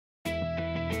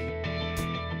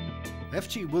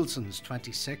FG Wilson's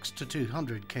 26 to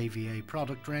 200 kVA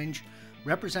product range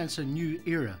represents a new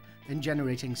era in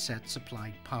generating set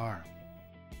supplied power.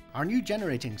 Our new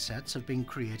generating sets have been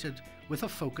created with a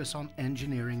focus on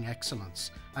engineering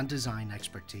excellence and design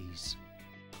expertise.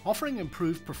 Offering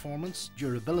improved performance,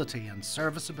 durability and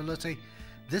serviceability,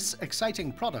 this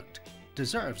exciting product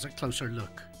deserves a closer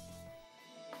look.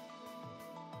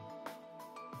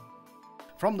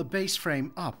 From the base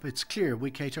frame up, it's clear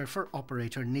we cater for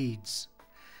operator needs.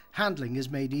 Handling is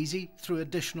made easy through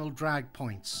additional drag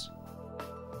points.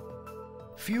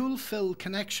 Fuel fill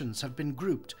connections have been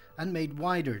grouped and made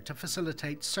wider to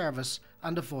facilitate service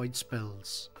and avoid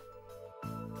spills.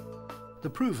 The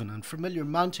proven and familiar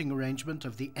mounting arrangement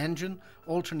of the engine,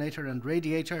 alternator and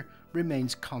radiator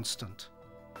remains constant.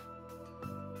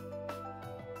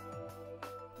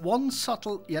 One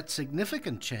subtle yet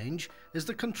significant change is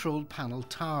the control panel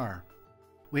tower.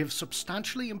 We have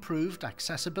substantially improved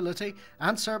accessibility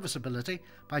and serviceability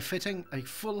by fitting a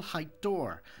full height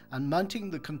door and mounting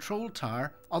the control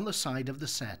tower on the side of the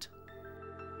set.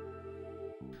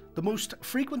 The most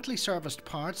frequently serviced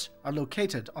parts are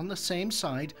located on the same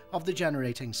side of the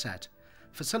generating set,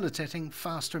 facilitating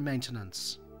faster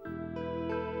maintenance.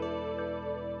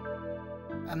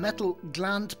 A metal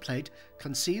gland plate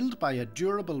concealed by a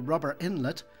durable rubber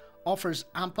inlet offers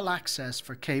ample access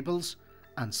for cables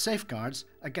and safeguards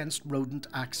against rodent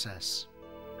access.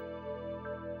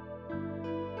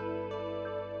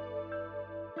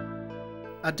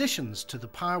 Additions to the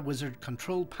Power Wizard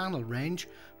control panel range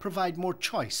provide more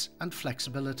choice and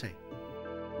flexibility.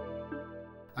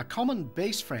 A common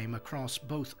base frame across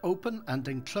both open and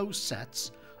enclosed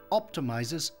sets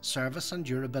optimizes service and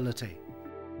durability.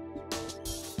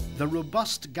 The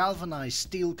robust galvanized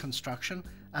steel construction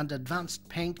and advanced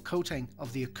paint coating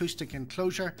of the acoustic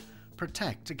enclosure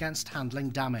protect against handling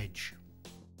damage.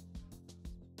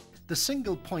 The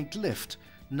single point lift,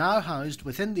 now housed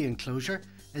within the enclosure,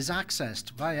 is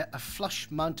accessed via a flush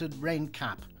mounted rain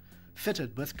cap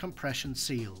fitted with compression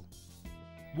seal.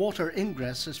 Water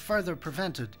ingress is further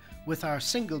prevented with our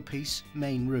single piece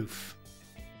main roof.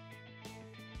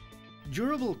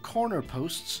 Durable corner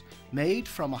posts made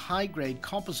from a high-grade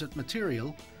composite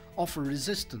material offer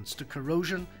resistance to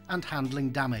corrosion and handling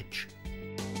damage.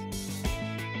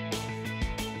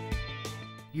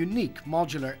 Unique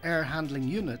modular air handling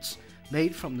units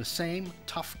made from the same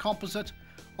tough composite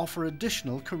offer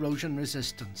additional corrosion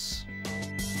resistance.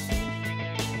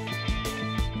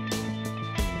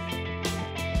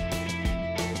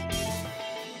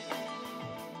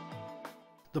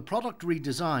 The product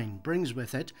redesign brings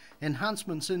with it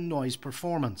enhancements in noise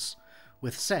performance,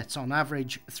 with sets on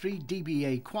average 3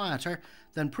 dBA quieter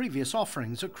than previous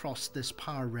offerings across this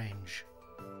power range.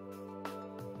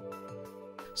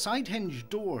 Side hinge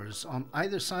doors on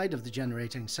either side of the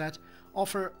generating set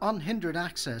offer unhindered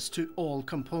access to all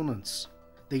components.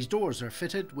 These doors are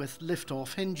fitted with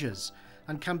lift-off hinges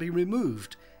and can be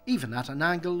removed even at an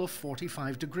angle of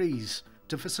 45 degrees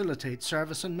to facilitate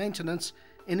service and maintenance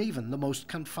in even the most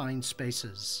confined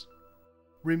spaces.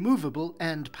 Removable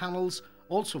end panels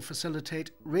also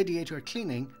facilitate radiator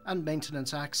cleaning and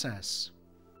maintenance access.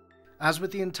 As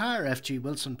with the entire FG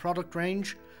Wilson product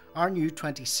range, our new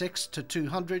 26 to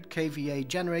 200 kVA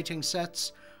generating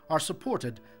sets are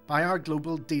supported by our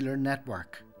global dealer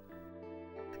network.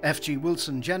 FG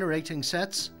Wilson generating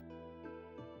sets,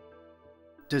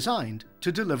 designed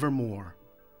to deliver more.